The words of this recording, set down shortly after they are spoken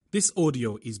This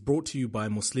audio is brought to you by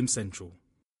Muslim Central.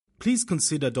 Please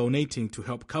consider donating to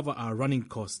help cover our running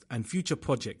costs and future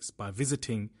projects by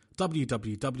visiting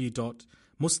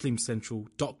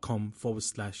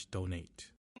www.muslimcentral.com/donate.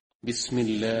 بسم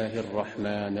الله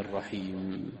الرحمن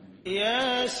الرحيم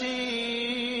ياسين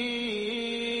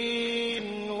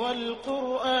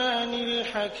والقرآن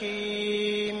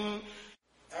الحكيم.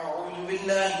 أعوذ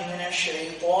بالله من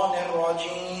الشيطان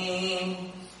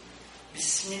الرجيم.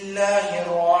 بسم الله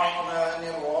الرحمن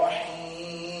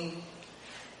الرحيم.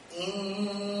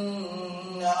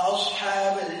 إن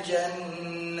أصحاب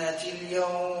الجنة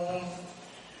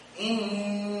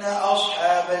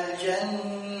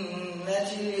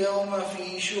اليوم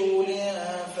في شغل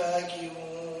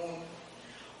فاكهون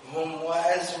هم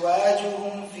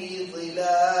وأزواجهم في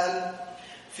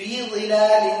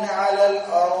ظلال على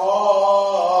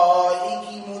الأرائك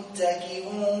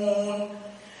متكئون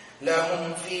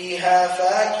لهم فيها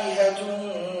فاكهة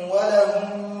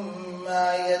ولهم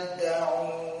ما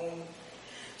يدعون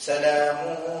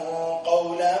سلام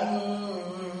قولا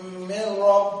من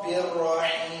رب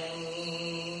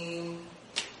رحيم.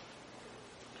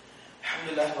 الحمد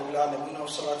لله رب العالمين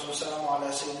والصلاة والسلام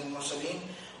على سيد المرسلين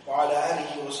وعلى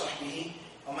آله وصحبه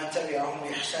ومن تبعهم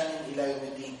بإحسان إلى يوم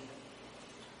الدين.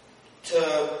 To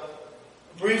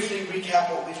briefly recap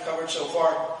what we've covered so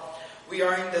far, we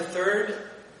are in the third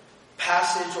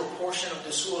passage or portion of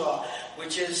the surah,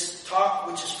 which is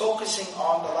focusing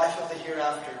on the life of the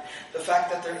hereafter, the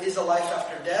fact that there is a life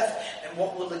after death and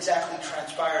what will exactly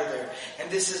transpire there.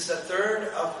 And this is the third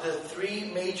of the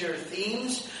three major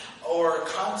themes or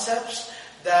concepts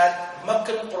that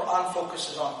Makkah Quran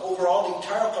focuses on. Overall, the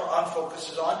entire Quran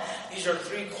focuses on. These are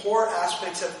three core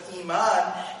aspects of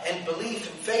Iman and belief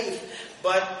and faith,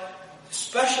 but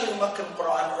especially Makkah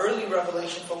Quran, early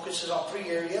revelation focuses on three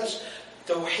areas: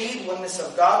 Tawheed, oneness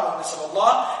of God, oneness of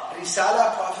Allah;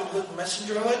 Risala, prophethood,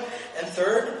 messengerhood; and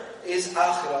third is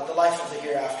Akhirah, the life of the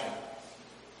hereafter.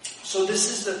 So this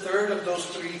is the third of those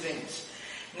three things.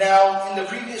 Now, in the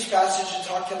previous passage, it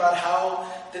talked about how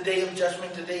the day of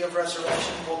judgment, the day of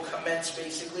resurrection will commence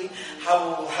basically,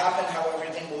 how it will happen, how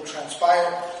everything will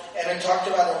transpire. And it talked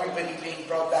about everybody being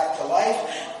brought back to life,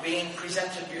 being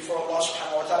presented before Allah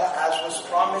subhanahu wa ta'ala as was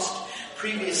promised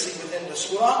previously within the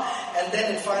surah. And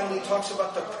then it finally talks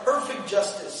about the perfect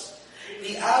justice,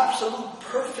 the absolute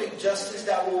perfect justice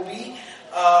that will be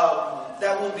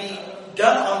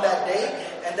done on that day,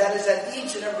 and that is that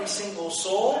each and every single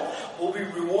soul will be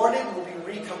rewarded, will be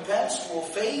recompensed, will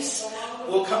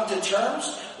come to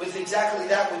terms with exactly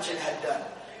that which it had done.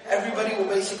 Everybody will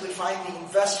basically find the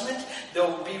investment,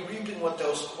 they'll be reaping what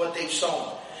they've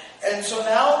sown. And so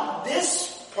now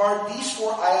this part, these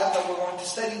four ayahs that we're going to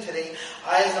study today,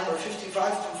 ayahs number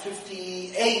 55 through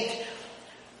 58,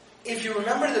 if you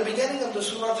remember, the beginning of the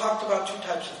surah talked about two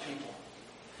types of people.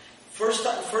 First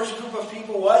group of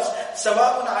people was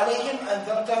سَوَاءٌ عَلَيْهِمْ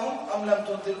أَنذَرْتَهُمْ أَمْ لَمْ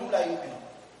تُنذِرْهُمْ لَا يُؤْمِنُونَ.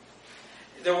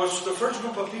 The first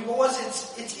group of people was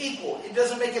it's equal. It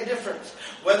doesn't make a difference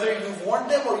whether you've warned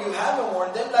them or you haven't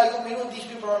warned them. لَا يُؤْمِنُونَ. These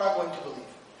people are not going to believe.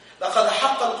 لَقَدْ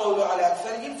حَقَّ الْقَوْلُ عَلَى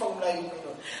أَكْثَرِهِمْ فَهُمْ لَا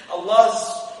يُؤْمِنُونَ.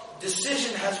 Allah's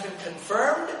decision has been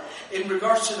confirmed in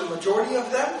regards to the majority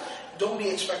of them. Don't be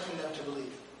expecting them to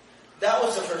believe. That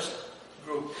was the first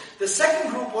group. The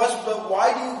second group was, but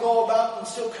why do you go about and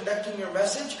still conducting your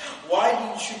message? Why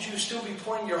should you still be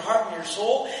pouring your heart and your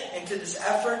soul into this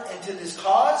effort, into this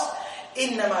cause?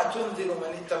 إِنَّمَا تُنذِرُ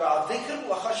مَنِ اتَّبَعَ الذِّكْرِ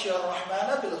وَخَشِيَ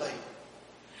الرَّحْمَنَ بِالْغَيْبِ.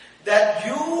 That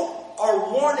you are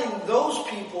warning those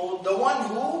people, the one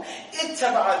who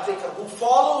اتَّبَعَ الذِّكْرِ, who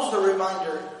follows the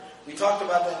reminder. We talked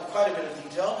about that in quite a bit of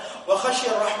detail. وَخَشِيَ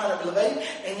الرَّحْمَنَ بِالْغَيْبِ,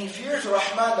 and he fears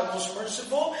Rahman, the most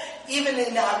merciful, even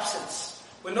in absence,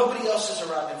 when nobody else is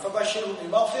around him. فَبَشِّرْهُ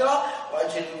بِمَغْفِرَةٍ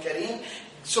وَأَجْرٍ كَرِيمٍ.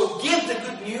 So give the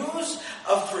good news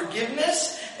of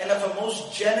forgiveness and of a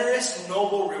most generous,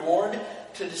 noble reward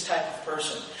to this type of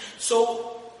person.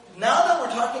 So now that we're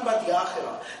talking about the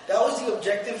Akhirah, that was the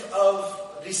objective of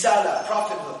Risala,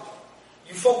 prophethood.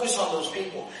 You focus on those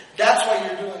people. That's why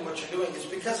you're doing what you're doing. It's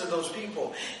because of those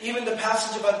people. Even the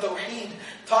passage about Tawheed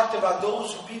talked about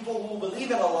those people who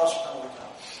believe in Allah subhanahu wa ta'ala.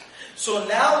 So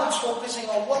now it's focusing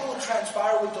on what will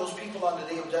transpire with those people on the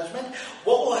Day of Judgment.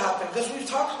 What will happen? Because we've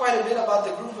talked quite a bit about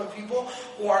the group of people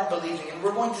who aren't believing. And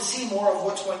we're going to see more of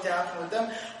what's going to happen with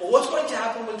them. But what's going to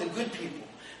happen with the good people?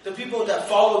 The people that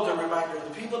followed the reminder,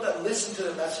 the people that listened to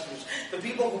the messengers, the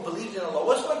people who believed in Allah.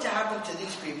 What's going to happen to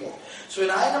these people? So in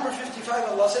ayah number 55,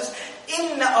 Allah says,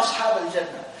 Inna ashab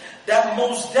al-jannah. That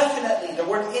most definitely, the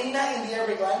word inna in the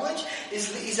Arabic language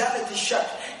is izalat al-shak.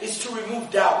 It's to remove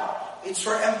doubt. It's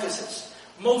for emphasis.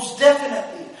 Most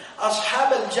definitely,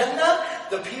 ashab al-jannah,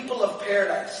 the people of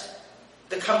paradise.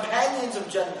 The companions of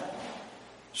Jannah.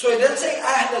 So it doesn't say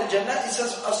Ahl al-Jannah, it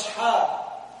says Ashab.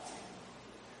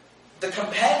 The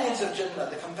companions of Jannah,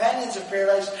 the companions of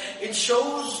paradise. It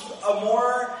shows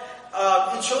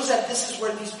it shows that this is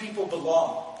where these people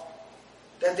belong.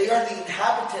 That they are the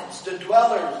inhabitants, the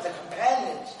dwellers, the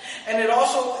companions. And it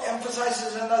also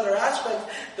emphasizes another aspect,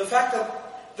 the fact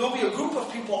that there will be a group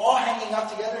of people all hanging out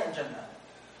together in Jannah.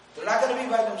 They're not going to be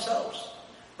by themselves.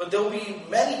 But there will be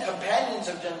many companions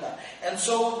of Jannah. And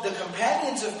so the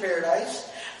companions of paradise,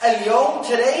 al-yawm,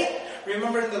 today,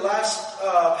 remember in the last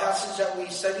passage that we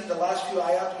studied, the last few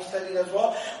ayat we studied as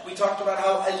well, we talked about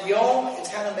how al-yawm is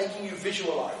kind of making you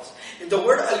visualize. The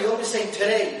word al-yawm is saying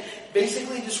today.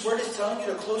 Basically, this word is telling you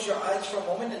to close your eyes for a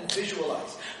moment and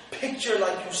visualize. Picture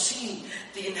like you see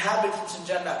the inhabitants in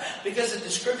Jannah. Because the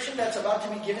description that's about to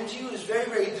be given to you is very,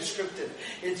 very descriptive.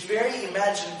 It's very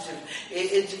imaginative.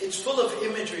 It's full of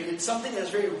imagery. It's something that's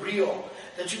very real,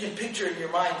 that you can picture in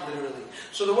your mind, literally.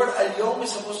 So the word al-yawm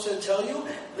is supposed to tell you,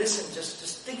 listen,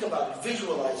 just think about it,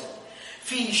 visualize it.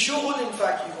 فِي شُغُلٍ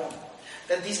فَاكِهُونَ.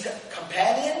 That these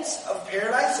companions of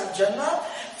paradise, of Jannah,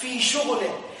 فِي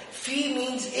شُغُلٍ. Fi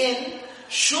means in.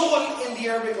 Shughul in the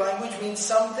Arabic language means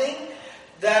something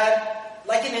that,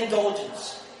 like an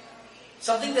indulgence.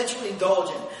 Something that you indulge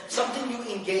in. Something you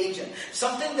engage in.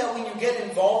 Something that when you get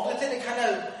involved with it, it kind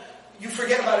of, you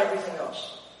forget about everything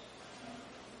else.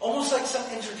 Almost like some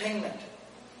entertainment.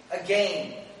 A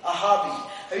game. A hobby.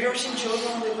 Have you ever seen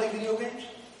children when they play video games?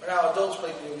 Or now adults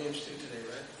play video games too today,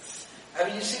 right?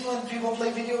 Have you seen when people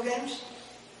play video games?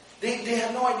 They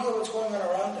have no idea what's going on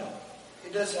around them.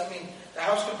 It does. I mean, the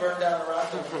house could burn down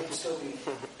around them, and they'd still be.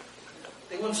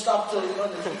 They wouldn't stop till the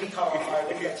TV caught on fire.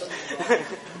 They'd get something wrong,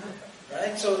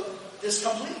 right? So this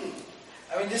completely.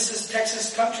 I mean, this is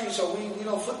Texas country, so we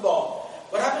know football.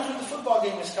 What happens when the football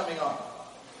game is coming on?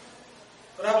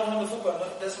 What happens when the football?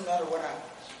 It doesn't matter what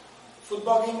happens.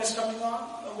 Football game is coming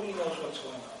on. Nobody knows what's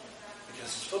going on because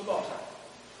it's football time.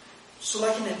 So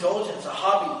like an indulgence, a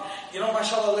hobby. You know,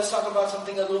 mashallah, let's talk about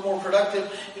something a little more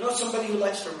productive. You know, somebody who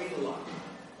likes to read a lot.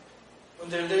 When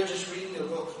they're there just reading their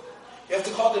book. You have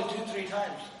to call them 2-3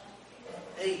 times.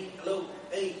 Hey, hello,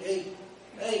 hey.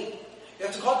 You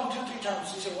have to call them 2-3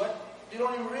 times. You say, what? You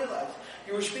don't even realize.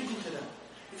 You were speaking to them.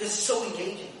 Because it's so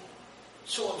engaging.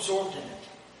 So absorbed in it.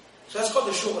 So that's called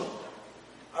the shughul.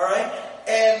 Alright?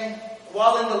 And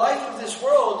while in the life of this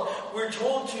world, we're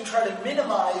told to try to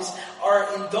minimize our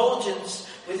indulgence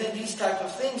within these type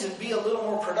of things and be a little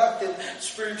more productive,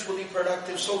 spiritually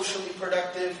productive, socially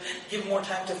productive, give more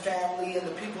time to family and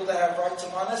the people that have rights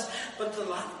upon us. But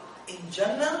in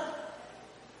Jannah,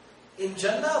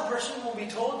 a person will be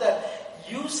told that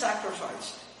you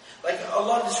sacrificed. Like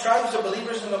Allah describes the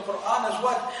believers in the Quran as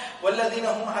what? وَالَّذِينَ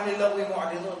هُمْ عَنِ اللَّغْوِ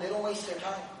مُعْرِضُونَ. They don't waste their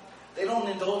time. They don't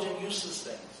indulge in useless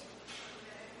things.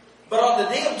 But on the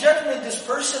day of judgment, this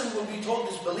person will be told,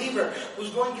 this believer who's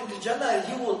going into Jannah,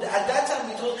 he will at that time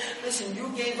be told, listen,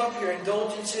 you gave up your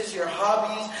indulgences, your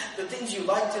hobbies, the things you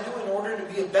like to do in order to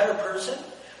be a better person,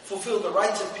 fulfill the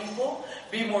rights of people,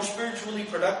 be more spiritually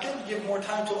productive, give more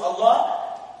time to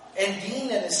Allah, and Deen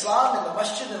and Islam and the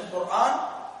Masjid and the Quran.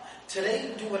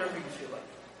 Today, do whatever you feel like.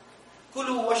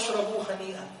 Kulu washrabu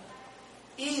hani'an.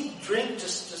 Eat, drink,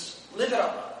 just live it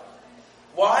up.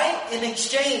 Why? In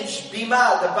exchange,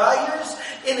 bima, the buyers,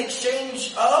 in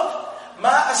exchange of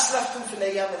ma aslaftum fil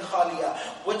ayyam al-khaliya,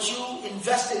 what you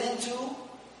invested into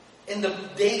in the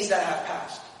days that have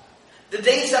passed. The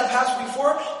days that passed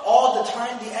before, all the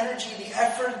time, the energy, the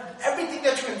effort, everything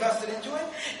that you invested into it,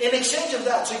 in exchange of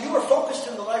that. So you were focused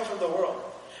in the life of the world.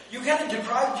 You kind of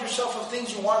deprived yourself of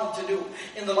things you wanted to do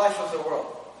in the life of the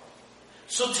world.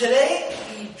 So today,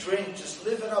 eat, drink, just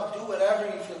live it up, do whatever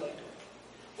you feel like doing.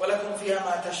 وَلَكُمْ فِيهَا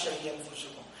مَا تَشْتَهِي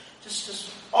أَنفُسُكُمْ.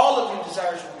 Just all of your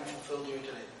desires will be fulfilled here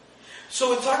today. So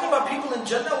we're talking about people in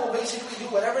Jannah will basically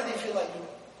do whatever they feel like doing.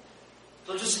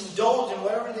 They'll just indulge in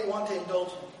whatever they want to indulge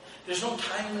in. There's no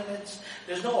time limits.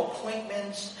 There's no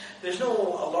appointments. There's no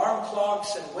alarm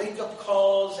clocks and wake-up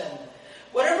calls and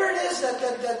whatever it is that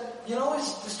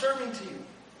is disturbing to you.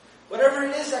 Whatever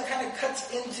it is that kind of cuts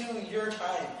into your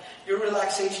time, your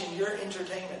relaxation, your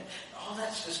entertainment. All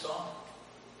that's just gone.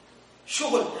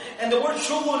 Shughul. And the word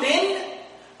shughulin,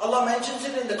 Allah mentions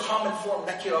it in the common form,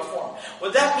 nakira form.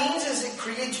 What that means is it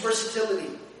creates versatility,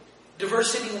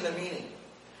 diversity in the meaning.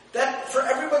 That for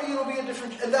everybody it'll be a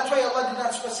different, and that's why Allah did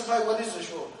not specify what is the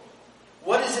shughul.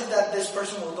 What is it that this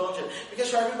person will indulge in? Because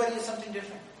for everybody it's something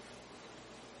different.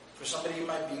 For somebody it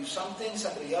might be something,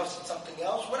 somebody else it's something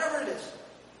else, whatever it is.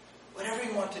 Whatever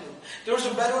you want to do. There was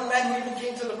a Bedouin man who even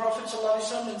came to the Prophet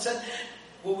ﷺ and said,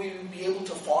 will we be able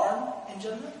to farm in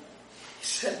Jannah? He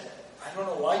said, I don't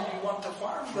know why you want to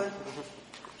farm, but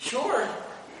Sure.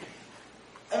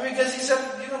 I mean, because he said,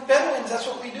 Bedouins, that's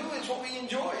what we do, it's what we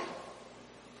enjoy.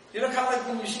 Kind of like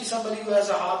when you see somebody who has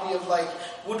a hobby of like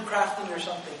woodcrafting or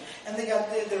something, and they got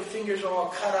their fingers are all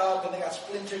cut up, and they got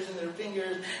splinters in their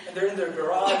fingers, and they're in their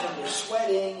garage, and they're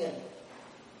sweating, and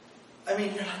I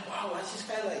mean, you're like, wow, why is this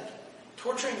guy like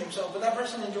torturing himself? But that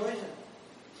person enjoys it.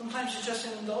 Sometimes it's just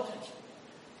an indulgence.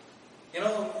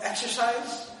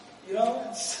 Exercise,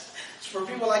 it's for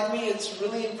people like me, it's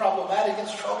really problematic,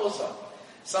 it's troublesome.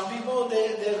 Some people,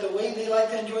 the way they like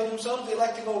to enjoy themselves, they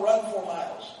like to go run 4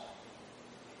 miles.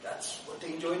 That's what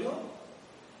they enjoy doing.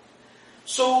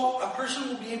 So a person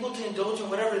will be able to indulge in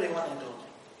whatever they want to indulge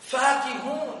in.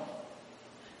 Fakihun.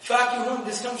 Fakihun,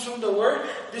 this comes from the word.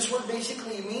 This word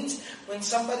basically means when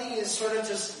somebody is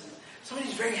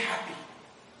somebody's very happy,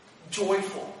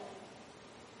 joyful.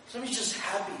 Somebody's just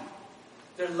happy.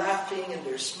 They're laughing and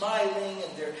they're smiling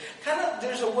and they're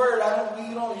there's a word,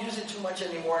 we don't use it too much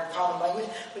anymore in common language,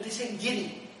 but they say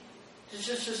giddy. It's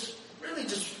just really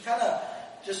just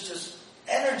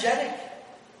energetic.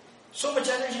 So much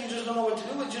energy you just don't know what to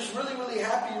do with. Just really, really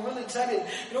happy. You're really excited.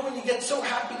 When you get so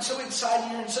happy, so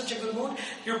excited, you're in such a good mood,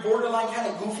 you're borderline kind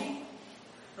of goofy.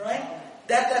 Right?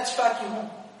 That's fakihun.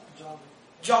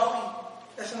 Jolly.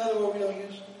 That's another word we don't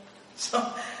use.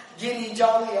 So, giddy,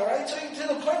 jolly, alright? So you're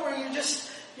to the point where you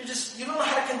don't know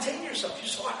how to contain yourself. You're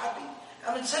so happy.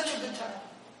 Having such a good time.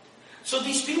 So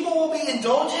these people will be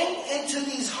indulging into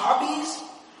these hobbies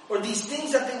or these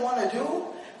things that they want to do.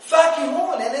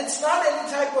 Fakihun, and it's not any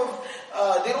type of,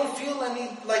 they don't feel any,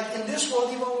 like in this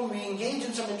world, even when we engage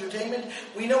in some entertainment,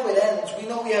 we know it ends, we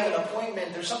know we have an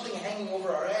appointment, there's something hanging over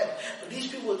our head. But these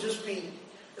people will just be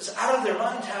out of their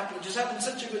minds happy, just having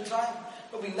such a good time.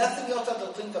 There'll be nothing else that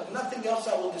they'll think of, nothing else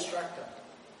that will distract them.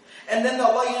 And then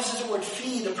Allah uses the word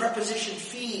fi, the preposition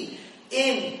fi,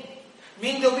 in,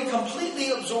 meaning they'll be completely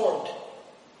absorbed.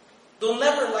 They'll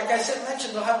never, like I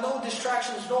mentioned, they'll have no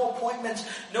distractions, no appointments,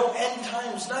 no end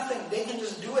times, nothing. They can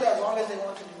just do it as long as they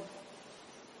want to do it.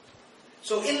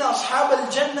 So, inna ashab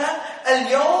al-jannah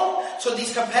al-yawm, so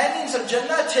these companions of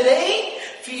Jannah today,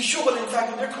 fi shughul, in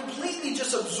fact, they're completely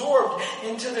just absorbed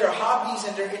into their hobbies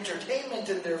and their entertainment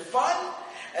and their fun,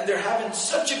 and they're having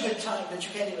such a good time that you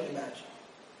can't even imagine.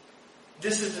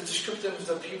 This is the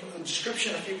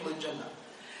description of people in Jannah.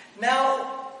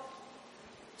 Now,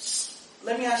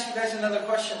 let me ask you guys another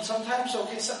question. Sometimes,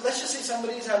 let's just say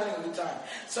somebody's having a good time.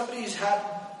 Somebody's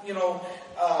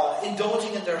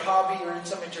indulging in their hobby or in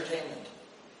some entertainment.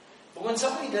 But when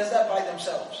somebody does that by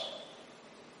themselves,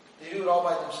 they do it all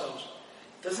by themselves,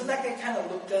 doesn't that get kind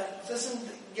of looked at? Doesn't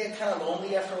it get kind of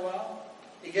lonely after a while?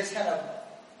 It gets kind of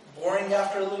boring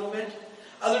after a little bit.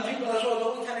 Other people as well,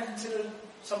 don't we kind of consider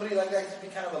somebody like that to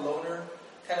be kind of a loner,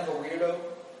 kind of a weirdo,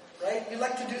 right? You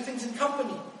like to do things in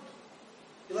company.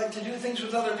 You like to do things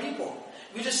with other people.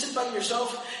 You just sit by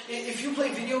yourself. If you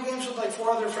play video games with like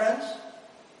 4 other friends,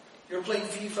 you're playing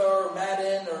FIFA or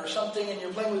Madden or something and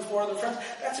you're playing with 4 other friends,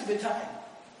 that's a good time.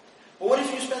 But what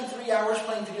if you spend 3 hours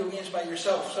playing video games by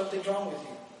yourself? Something's wrong with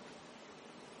you.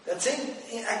 That same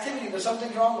activity, but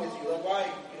something's wrong with you. Like why?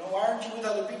 Why aren't you with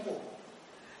other people?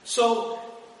 So,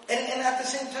 and at the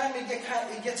same time, it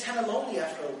gets kind of lonely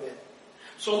after a bit.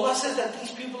 So Allah says that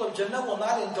these people of Jannah will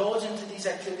not indulge into these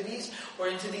activities or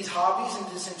into these hobbies,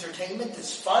 into this entertainment,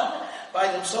 this fun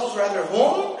by themselves. Rather,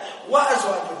 hum wa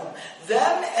azwajuhum,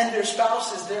 them and their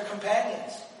spouses, their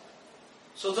companions.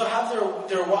 So they'll have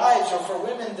their wives, or for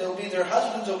women, they'll be their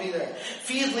husbands will be there.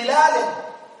 Fi dhilalin,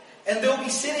 and they'll be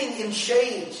sitting in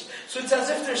shades. So it's as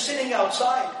if they're sitting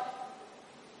outside.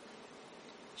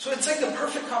 So it's like the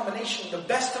perfect combination, the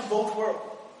best of both worlds.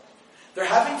 They're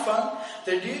having fun.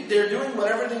 They're doing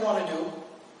whatever they want to do.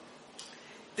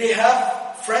 They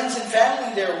have friends and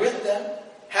family there with them,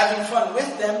 having fun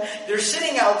with them. They're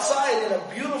sitting outside in a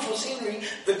beautiful scenery.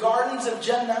 The gardens of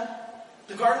Jannah.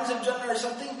 The gardens of Jannah are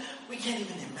something we can't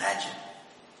even imagine.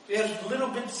 We have little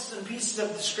bits and pieces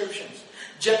of descriptions.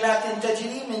 Jannatin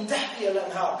tajri min tahtiha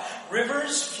al-anhar.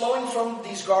 Rivers flowing from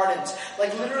these gardens.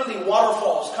 Like literally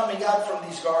waterfalls coming out from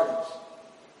these gardens.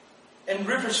 And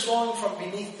rivers flowing from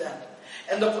beneath them.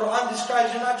 And the Quran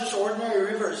describes they're not just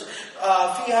ordinary rivers.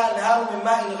 فِيهَا أَنْهَارٌ مِّن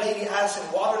مَاءٍ غَيْرِ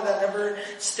آسٍ, water that never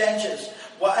stenches.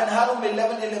 وَأَنْهَارٌ مِّن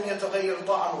لَبَنٍ لَمْ يَتَغَيَّرْ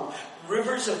طَعْمُهُ,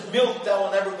 rivers of milk that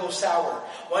will never go sour.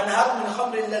 وَأَنْهَارٌ مِّن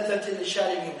خَمْرٍ لَذَّةٍ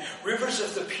لِلشَّارِبِينَ, rivers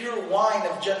of the pure wine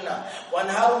of Jannah.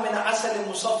 وَأَنْهَارٌ مِّنْ عَسَلٍ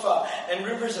مُصَفَّى, and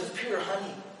rivers of pure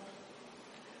honey.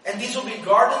 And these will be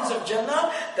gardens of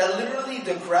Jannah that literally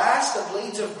the grass, the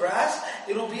blades of grass,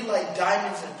 it'll be like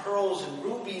diamonds and pearls and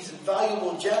rubies and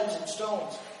valuable gems and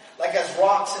stones. Like as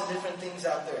rocks and different things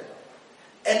out there.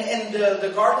 And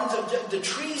the gardens of the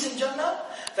trees in Jannah,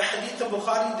 the hadith of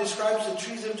Bukhari describes the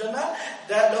trees of Jannah,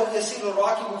 that لو يسير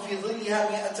الراكب في ظلها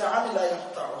 100 عام لا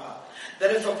يقطعها.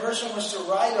 That if a person was to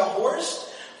ride a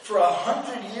horse for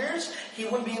 100 years, he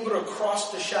wouldn't be able to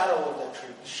cross the shadow of that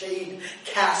tree, the shade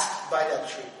cast by that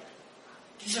tree.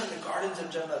 These are the gardens of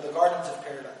Jannah, the gardens of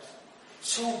paradise.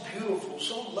 So beautiful,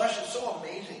 so luscious, so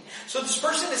amazing. So this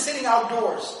person is sitting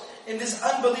outdoors in this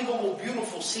unbelievable,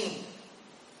 beautiful scene.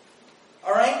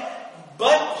 Alright?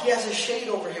 But he has a shade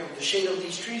over him, the shade of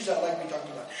these trees that like we talked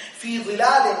about. فِي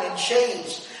ظِلَالٍ, in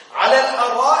shades. عَلَى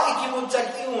الْأَرَائِكِ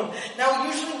مُتَّكِئُونَ. Now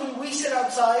usually when we sit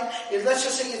outside, let's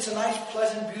just say it's a nice,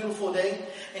 pleasant, beautiful day,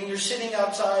 and you're sitting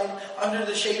outside under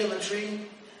the shade of a tree.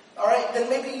 Alright, then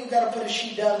maybe you got to put a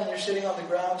sheet down and you're sitting on the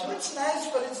ground. So it's nice,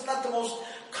 but it's not the most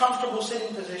comfortable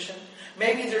sitting position.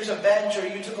 Maybe there's a bench or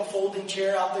you took a folding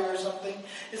chair out there or something.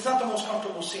 It's not the most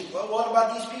comfortable seat. But what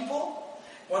about these people?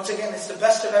 Once again, it's the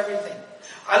best of everything.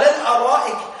 عَلَى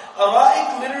الْأَرَائِكِ.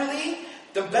 Ara'ik, literally,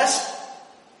 the best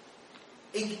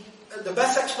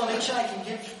explanation I can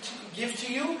give to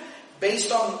you,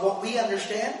 based on what we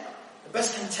understand, the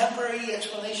best contemporary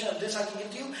explanation of this I can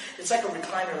give to you, it's like a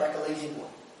recliner, like a lazy boy.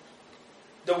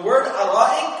 The word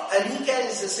ara'ik, arika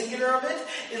is the singular of it.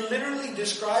 It literally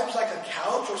describes like a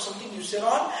couch or something you sit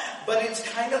on, but it's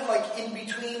kind of like in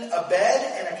between a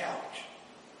bed and a couch.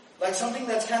 Like something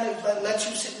that's kind of that lets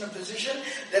you sit in a position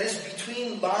that is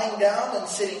between lying down and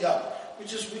sitting up,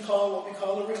 which is what we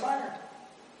call a recliner.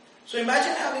 So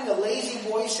imagine having a lazy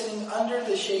boy sitting under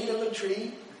the shade of a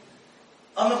tree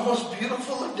on the most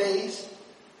beautiful of days,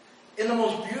 in the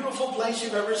most beautiful place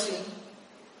you've ever seen,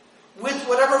 with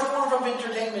whatever form of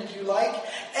entertainment you like.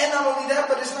 And not only that,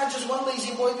 but it's not just one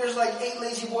lazy boy, there's like 8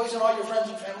 lazy boys and all your friends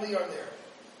and family are there.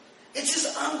 It's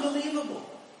just unbelievable.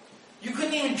 You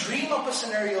couldn't even dream up a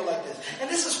scenario like this. And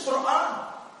this is Quran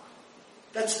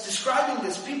that's describing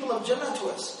this, people of Jannah to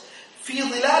us. فِي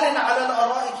ظِلَالٍ عَلَى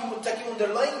الْأَرَائِكِ مُتَّكِئُونَ.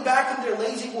 They're laying back in their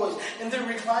lazy boys, in their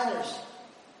recliners.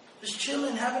 Just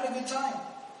chilling, having a good time.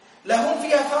 لَهُمْ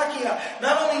فِيهَا فَاكِهَةٌ.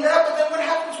 Not only that, but then what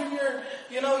happens when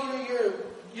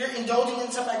you're indulging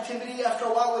in some activity? After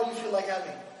a while, what do you feel like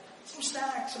having? Some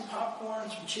snacks, some popcorn,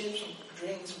 some chips, some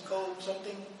drinks, some Coke,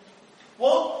 something.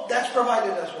 Well, that's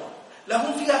provided as well.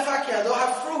 لَهُمْ فِيهَا فَاكِهَةٌ. They'll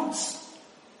have fruits.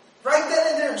 Right then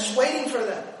and there, just waiting for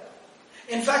them.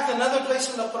 In fact, another place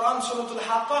in the Quran, Surah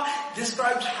Al-Haqqa,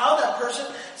 describes how that person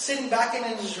sitting back in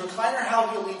his recliner, how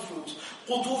he'll eat fruits.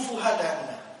 قُطُوفُهَا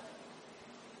دَانِيَةٌ.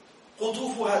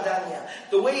 قُطُوفُهَا دَانِيَةٌ.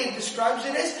 The way it describes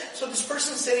it is, so this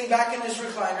person sitting back in his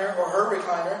recliner, or her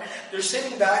recliner, they're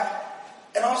sitting back,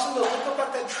 and also they'll look up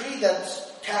at that tree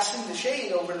that's casting the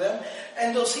shade over them,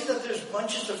 and they'll see that there's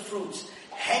bunches of fruits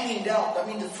hanging down. I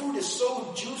mean, the fruit is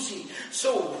so juicy,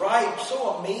 so ripe,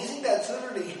 so amazing that it's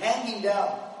literally hanging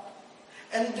down.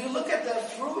 And you look at that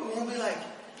fruit and you'll be like,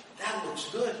 that looks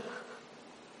good.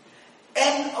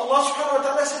 And Allah subhanahu wa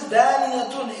ta'ala says,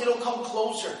 دَانِيَةٌ, it'll come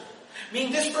closer.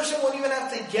 Meaning this person won't even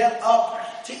have to get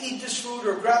up to eat this fruit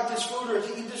or grab this fruit or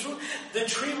to eat this fruit. The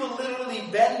tree will literally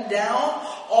bend down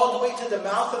all the way to the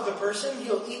mouth of the person.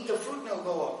 He'll eat the fruit and it'll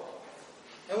go up.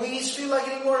 And when he feel like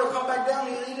eating more, it'll come back down,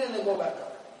 he'll eat it and it'll go back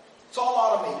up. It's all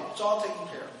automated. It's all taken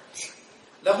care of.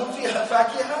 لَهُمْ فِيهَا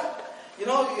فَاكِهَةٌ. You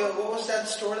know, what was that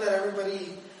store that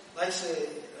everybody likes to...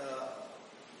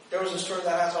 there was a store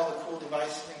that has all the cool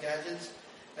devices and gadgets.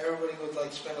 Everybody would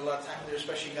like spend a lot of time there,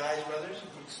 especially guys, brothers.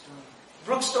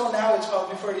 Brookstone now it's called.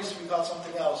 Before it used to be called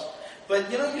something else. But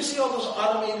you know, you see all those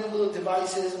automated little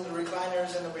devices and the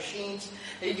recliners and the machines.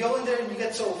 And you go in there and you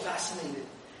get so fascinated.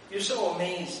 You're so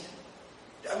amazed.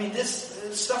 I mean, this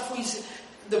stuff we see...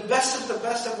 The best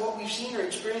of what we've seen or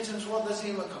experienced in this world doesn't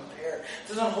even compare. It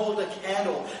doesn't hold a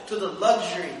candle to the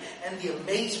luxury and the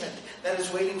amazement that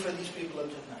is waiting for these people of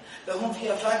Jannah. لَهُمْ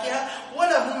فِيهَا فَاكِهَةٌ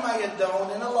وَلَهُمْ مَا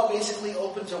يَدَّعُونَ. And Allah basically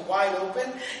opens it wide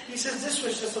open. He says this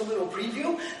was just a little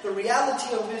preview. The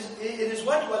reality of it is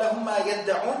what? وَلَهُمْ مَا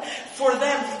يَدَّعُونَ. For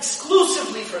them,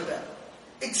 exclusively for them.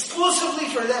 Exclusively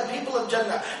for them, people of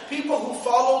Jannah. People who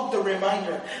followed the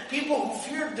reminder. People who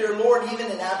feared their Lord even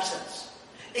in absence.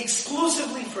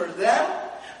 Exclusively for them,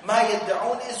 مَا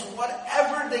يَدَّعُونَ is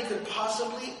whatever they could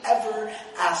possibly ever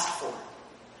ask for.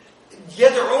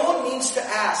 يَدْعُونَ means to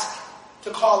ask, to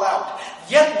call out.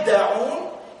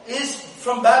 يَدَّعُونَ is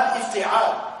from bab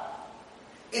ifti'al.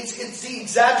 It's the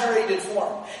exaggerated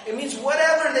form. It means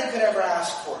whatever they could ever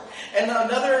ask for. And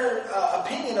another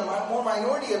opinion, a more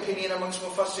minority opinion amongst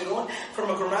Mufassirun, from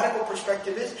a grammatical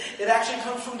perspective is, it actually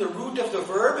comes from the root of the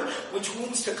verb, which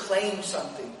means to claim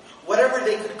something. Whatever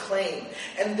they could claim.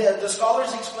 And the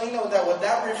scholars explain that what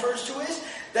that refers to is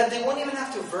that they won't even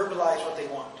have to verbalize what they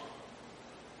want.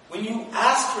 When you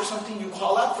ask for something, you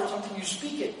call out for something, you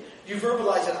speak it. You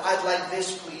verbalize it. I'd like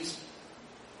this, please.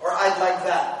 Or I'd like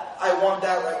that. I want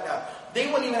that right now. They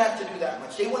won't even have to do that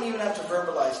much. They won't even have to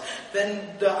verbalize.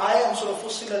 Then the ayah in Surah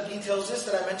Fussilat details this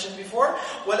that I mentioned before.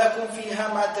 وَلَكُمْ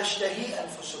فِيهَا مَا تَشْتَهِي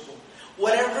أَنفُسُكُمْ.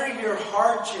 Whatever your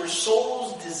heart, your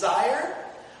soul's desire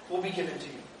will be given to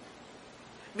you.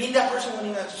 Meaning that person won't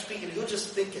even have to speak it. He'll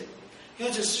just think it.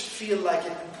 He'll just feel like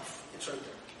it, and poof, it's right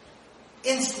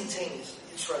there. Instantaneously,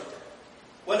 it's right there.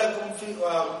 وَلَهُمْ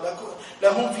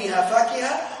فِيهَا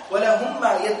فَاكِهَةٌ وَلَهُمْ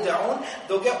مَا يَدَّعُونَ.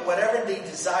 They'll get whatever they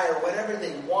desire, whatever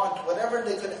they want, whatever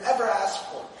they could ever ask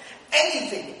for.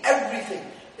 Anything, everything,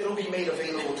 it'll be made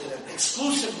available to them,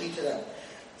 exclusively to them.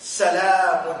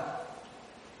 Salamun.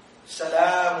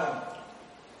 Salamun.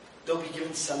 They'll be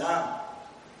given salam.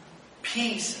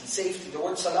 Peace and safety. The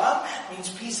word salam means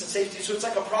peace and safety. So it's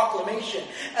like a proclamation,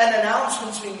 an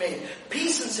announcement's being made.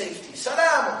 Peace and safety.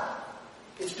 Salamun.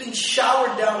 It's being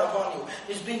showered down upon you.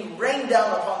 It's being rained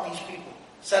down upon these people.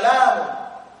 Salamun.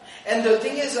 And the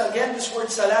thing is, again, this word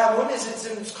salamun it's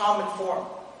in its common form.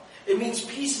 It means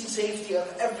peace and safety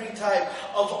of every type,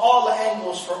 of all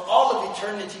angles, for all of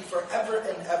eternity, forever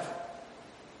and ever,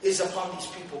 is upon these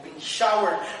people. Being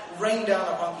showered, rained down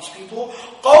upon these people.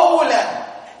 Qawlan.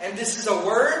 And this is a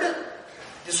word,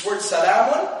 this word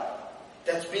salamun,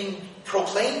 that's being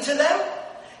proclaimed to them,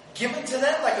 given to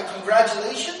them like a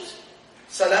congratulations.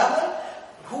 Salamun.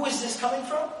 Who is this coming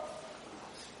from?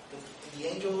 The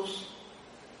angels,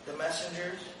 the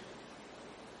messengers.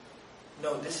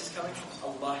 No, this is coming from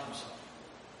Allah Himself.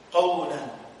 Qawlan.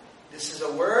 This is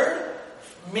a word,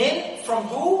 from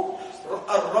who?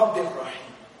 Ar-Rabb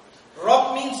ar-Rahim.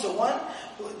 Rabb means the one,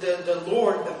 the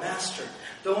Lord, the Master.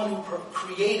 The one who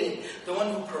created, the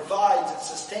one who provides and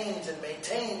sustains and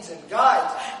maintains and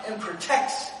guides and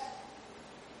protects.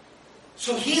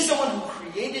 So He's the one who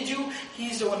created you.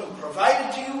 He's the one who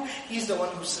provided to you. He's the one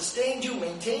who sustained you,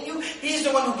 maintained you. He's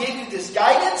the one who gave you this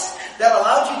guidance that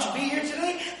allowed you to be here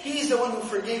today. He's the one who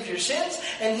forgave your sins.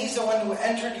 And He's the one who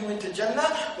entered you into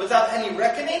Jannah without any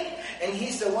reckoning. And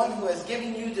He's the one who has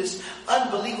given you this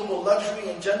unbelievable luxury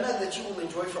in Jannah that you will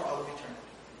enjoy for all of eternity.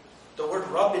 The word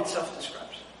Rabb itself describes.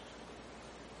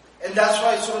 And that's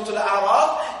why Surah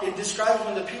Al-A'raf, it describes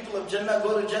when the people of Jannah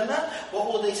go to Jannah,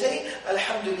 what will they say?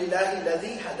 Alhamdulillahi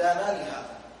alladhi hadana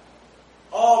lihada.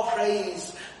 All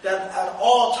praise, that at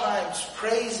all times,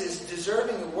 praise is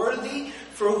deserving and worthy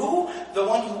for who? The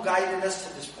one who guided us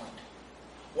to this point.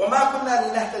 وَمَا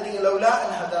كُنَّا لِنَهْتَدِيَ لَوْلَا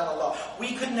أَنْ هَدَانَ اللَّهُ.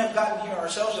 We couldn't have gotten here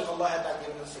ourselves if Allah had not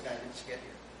given us the guidance to get here.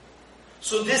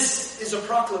 So this is a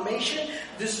proclamation,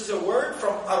 this is a word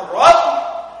from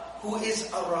Ar-Rabb, who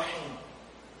is Ar-Rahim.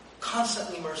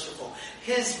 Constantly merciful.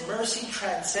 His mercy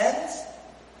transcends,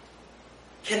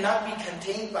 cannot be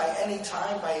contained by any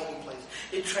time, by any place.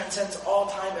 It transcends all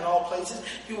time and all places.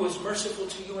 He was merciful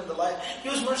to you in the life. He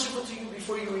was merciful to you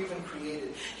before you were even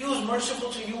created. He was merciful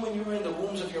to you when you were in the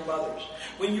wombs of your mothers,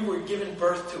 when you were given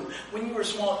birth to, when you were a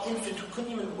small infant who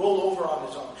couldn't even roll over on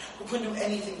his own, who couldn't do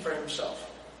anything for himself.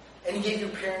 And He gave you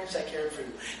parents that cared for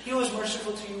you. He was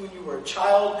merciful to you when you were a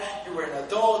child, you were an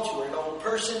adult, you were an old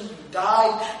person, you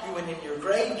died, you went in your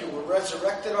grave, you were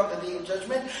resurrected on the Day of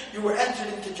Judgment, you were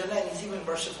entered into Jannah, and He's even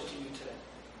merciful to you today.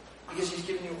 Because He's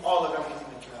given you all of everything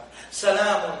that you have.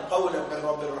 Salamun qawlan min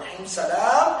Rabbir Rahim.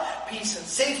 Salam, peace and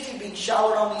safety being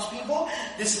showered on these people.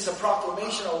 This is a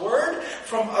proclamation, a word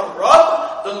from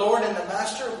Ar-Rabb, the Lord and the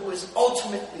Master, who is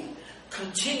ultimately,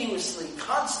 continuously,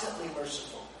 constantly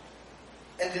merciful.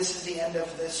 And this is the end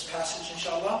of this passage,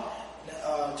 inshallah.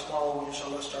 Tomorrow we'll,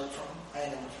 inshallah, start from ayah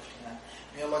number 59.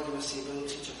 May Allah give us the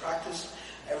ability to practice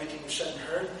everything we said and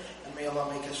heard, and may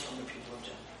Allah make us from the people of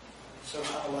Jannah.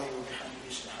 Subhanallah wa bihamdihi,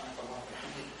 subhanakallah wa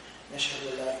bihamdihi, nashhadu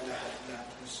an la ilaha illa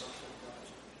anta nastaghfiruka.